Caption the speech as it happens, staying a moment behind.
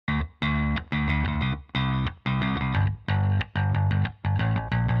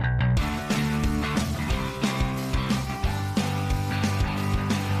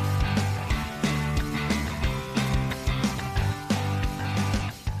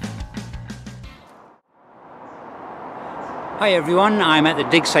Hi everyone, I'm at the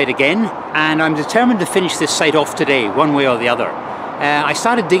dig site again and I'm determined to finish this site off today, one way or the other. I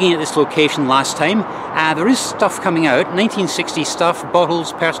started digging at this location last time. There is stuff coming out, 1960s stuff,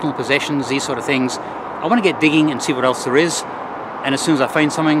 bottles, personal possessions, these sort of things. I want to get digging and see what else there is, and as soon as I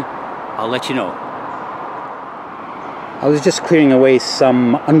find something, I'll let you know. I was just clearing away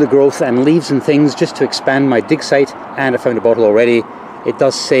some undergrowth and leaves and things just to expand my dig site, and I found a bottle already. It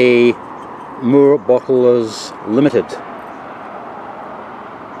does say Moore Bottlers Limited.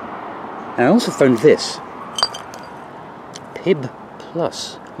 And I also found this. Pib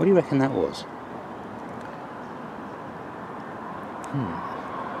Plus. What do you reckon that was?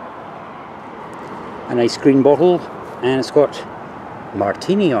 A nice green bottle, and it's got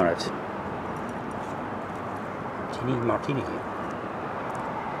martini on it. Martini.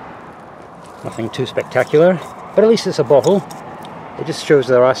 Nothing too spectacular, but at least it's a bottle. It just shows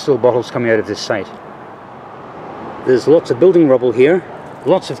there are still bottles coming out of this site. There's lots of building rubble here,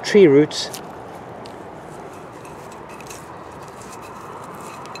 lots of tree roots,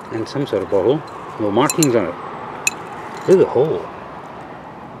 and some sort of bottle. No markings on it. Look at the hole.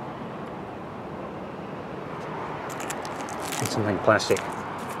 And something plastic.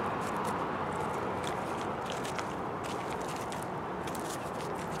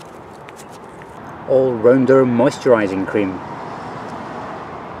 All-rounder moisturising cream.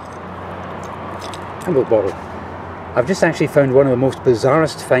 And a bottle. I've just actually found one of the most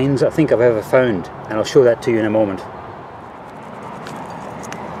bizarrest finds I think I've ever found, and I'll show that to you in a moment.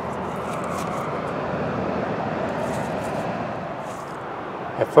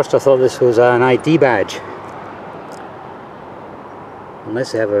 At first I thought this was an ID badge.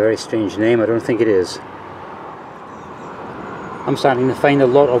 Unless they have a very strange name, I don't think it is. I'm starting to find a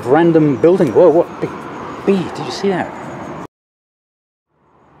lot of random building. Whoa, what? Bee, did you see that?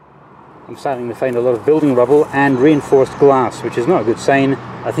 I'm starting to find a lot of building rubble and reinforced glass, which is not a good sign.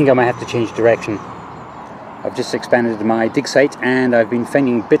 I think I might have to change direction. I've just expanded my dig site and I've been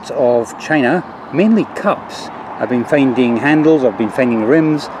finding bits of china, mainly cups. I've been finding handles, I've been finding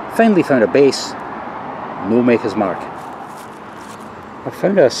rims, finally found a base. No maker's mark. I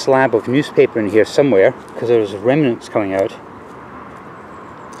found a slab of newspaper in here somewhere because there's remnants coming out.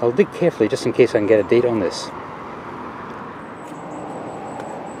 I'll dig carefully just in case I can get a date on this.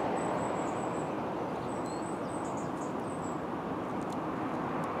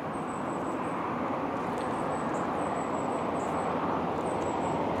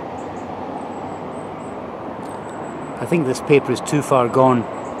 I think this paper is too far gone.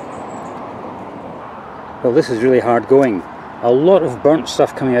 Well, this is really hard going. A lot of burnt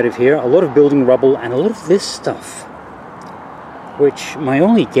stuff coming out of here, a lot of building rubble, and a lot of this stuff. Which my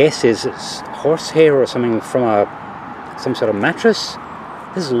only guess is it's horsehair or something from some sort of mattress.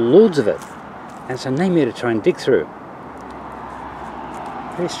 There's loads of it, and it's a nightmare to try and dig through.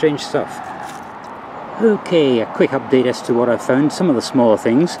 Very strange stuff. Okay, a quick update as to what I found, some of the smaller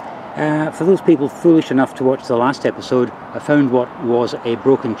things. For those people foolish enough to watch the last episode, I found what was a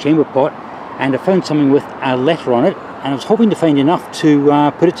broken chamber pot, and I found something with a letter on it, and I was hoping to find enough to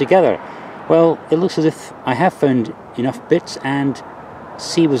put it together. Well, it looks as if I have found enough bits, and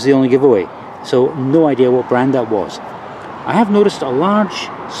C was the only giveaway, so no idea what brand that was. I have noticed a large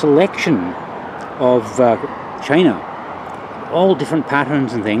selection of china, all different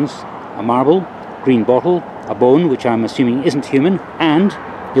patterns and things. A marble, green bottle, a bone, which I'm assuming isn't human, and,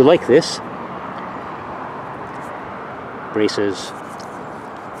 you'll like this, braces.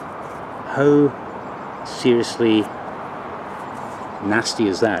 How seriously nasty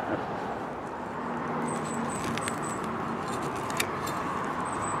is that?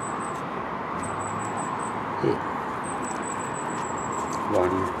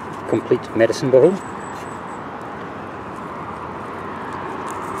 One complete medicine bottle.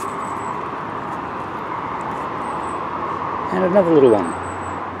 And another little one.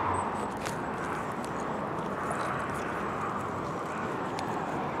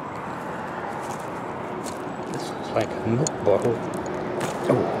 This looks like a milk bottle.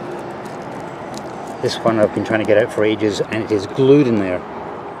 Oh. This one I've been trying to get out for ages, and it is glued in there.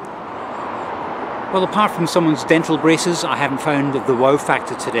 Well, apart from someone's dental braces, I haven't found the wow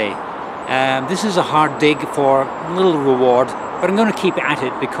factor today. This is a hard dig for little reward, but I'm going to keep at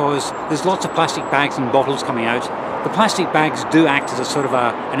it because there's lots of plastic bags and bottles coming out. The plastic bags do act as a sort of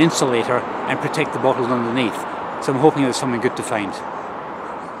an insulator and protect the bottles underneath, so I'm hoping there's something good to find.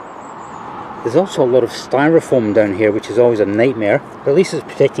 There's also a lot of styrofoam down here, which is always a nightmare, but at least it's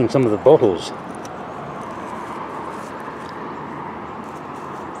protecting some of the bottles.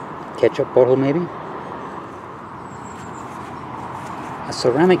 Ketchup bottle maybe? A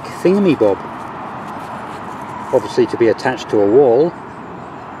ceramic thingamy-bob. obviously to be attached to a wall,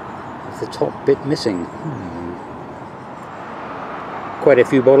 with the top bit missing. Quite a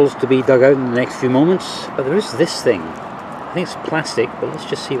few bottles to be dug out in the next few moments, but there is this thing. I think it's plastic, but let's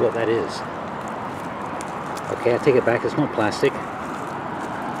just see what that is. Okay, I take it back, it's not plastic.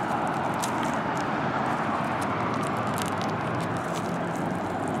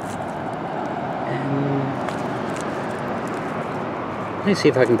 Let's see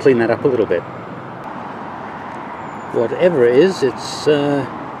if I can clean that up a little bit. Whatever it is, it's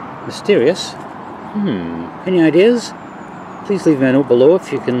mysterious. Any ideas? Please leave me a note below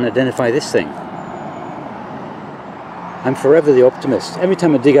if you can identify this thing. I'm forever the optimist. Every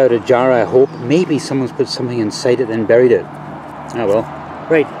time I dig out a jar, I hope maybe someone's put something inside it and buried it. Ah well.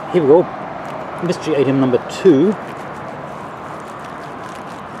 Right, here we go. Mystery item number 2. Oh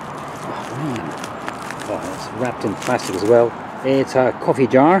man. Oh, it's wrapped in plastic as well. It's a coffee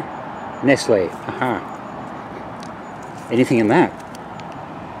jar. Nestle. Aha. Anything in that?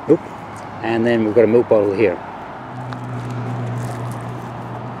 Nope. And then we've got a milk bottle here.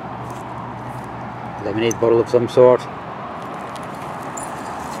 Lemonade bottle of some sort.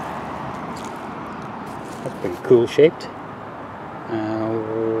 That's pretty cool shaped.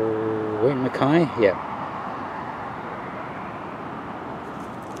 Wait, Mackay? Yeah.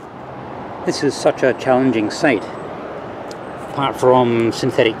 This is such a challenging site. Apart from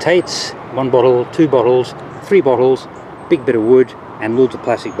synthetic tights, 1 bottle, 2 bottles, 3 bottles, big bit of wood, and loads of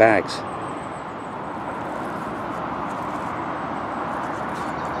plastic bags.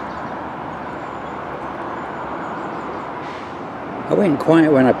 I went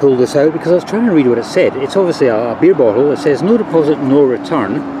quiet when I pulled this out because I was trying to read what it said. It's obviously a beer bottle. It says no deposit, no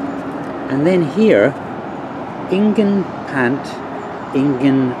return. And then here, Ingen Pant,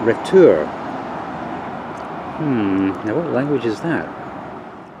 Ingen Retour. Now what language is that?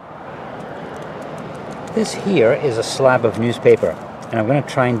 This here is a slab of newspaper, and I'm going to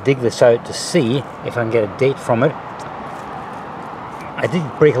try and dig this out to see if I can get a date from it. I did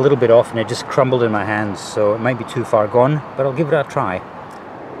break a little bit off and it just crumbled in my hands, so it might be too far gone, but I'll give it a try.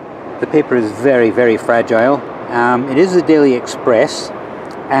 The paper is very, very fragile. It is the Daily Express,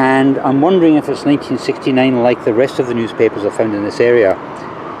 and I'm wondering if it's 1969 like the rest of the newspapers I found in this area.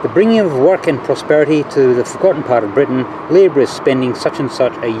 The bringing of work and prosperity to the forgotten part of Britain, Labour is spending such and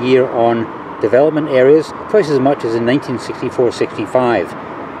such a year on development areas, twice as much as in 1964-65.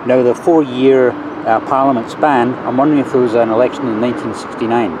 Now the 4-year Parliament span, I'm wondering if there was an election in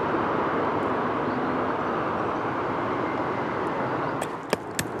 1969.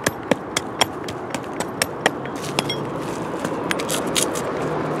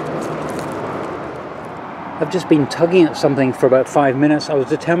 I've just been tugging at something for about 5 minutes. I was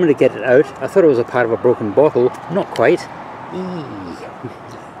determined to get it out. I thought it was a part of a broken bottle. Not quite.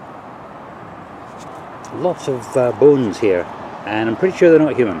 Lots of bones here, and I'm pretty sure they're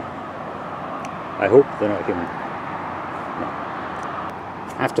not human. I hope they're not human. No.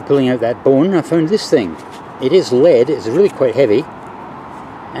 After pulling out that bone, I found this thing. It is lead, it's really quite heavy,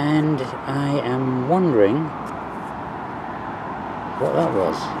 and I am wondering what that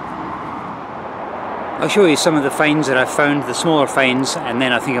was. I'll show you some of the finds that I found, the smaller finds, and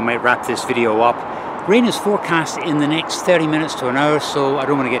then I think I might wrap this video up. Rain is forecast in the next 30 minutes to an hour, so I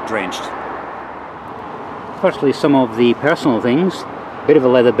don't want to get drenched. Firstly, some of the personal things. A bit of a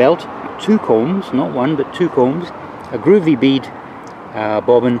leather belt, 2 combs, not 1 but 2 combs, a groovy bead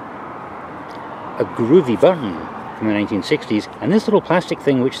bobbin, a groovy button from the 1960s, and this little plastic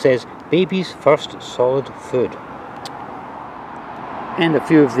thing which says baby's first solid food. And a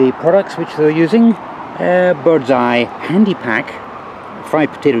few of the products which they're using. Bird's Eye Handy Pack,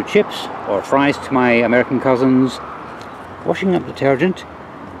 fried potato chips, or fries to my American cousins, washing up detergent,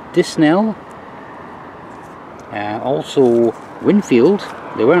 Disnell, also Winfield.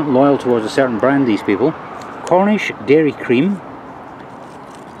 They weren't loyal towards a certain brand, these people. Cornish Dairy Cream,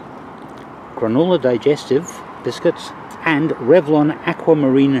 Granola Digestive Biscuits, and Revlon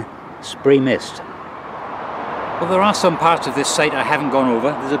Aquamarine Spray Mist. Well, there are some parts of this site I haven't gone over.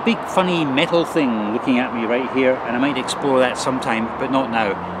 There's a big funny metal thing looking at me right here, and I might explore that sometime, but not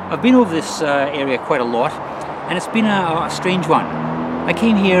now. I've been over this area quite a lot, and it's been a strange one. I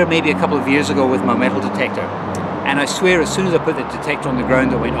came here maybe a couple of years ago with my metal detector, and I swear as soon as I put the detector on the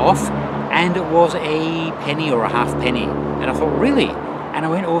ground it went off, and it was a penny or a half penny. And I thought, really? And I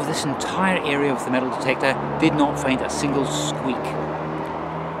went over this entire area with the metal detector, did not find a single squeak.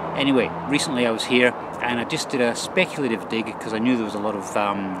 Anyway, recently I was here, and I just did a speculative dig because I knew there was a lot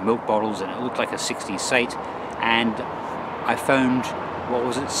of milk bottles and it looked like a 60s site, and I found what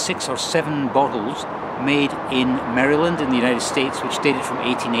was it, 6 or 7 bottles made in Maryland in the United States, which dated from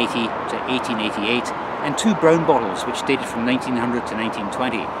 1880 to 1888, and 2 brown bottles which dated from 1900 to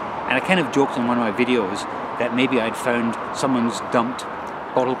 1920. And I kind of joked in one of my videos that maybe I'd found someone's dumped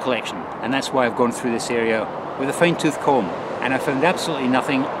bottle collection, and that's why I've gone through this area with a fine-tooth comb, and I found absolutely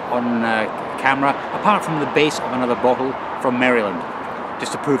nothing on camera apart from the base of another bottle from Maryland,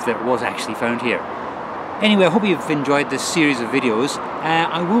 just to prove that it was actually found here. Anyway, I hope you've enjoyed this series of videos.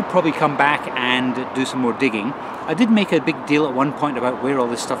 I will probably come back and do some more digging. I did make a big deal at one point about where all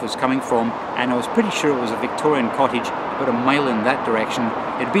this stuff was coming from, and I was pretty sure it was a Victorian cottage about a mile in that direction.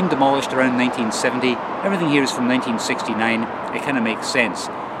 It had been demolished around 1970. Everything here is from 1969. It kind of makes sense.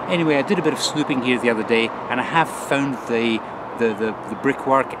 Anyway, I did a bit of snooping here the other day, and I have found the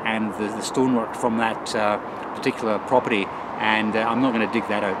brickwork and the stonework from that particular property, and I'm not going to dig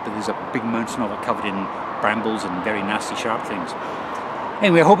that out, but there's a big mountain of it covered in brambles and very nasty sharp things.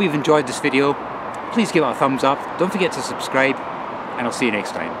 Anyway, I hope you've enjoyed this video. Please give it a thumbs up, don't forget to subscribe, and I'll see you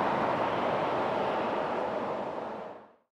next time.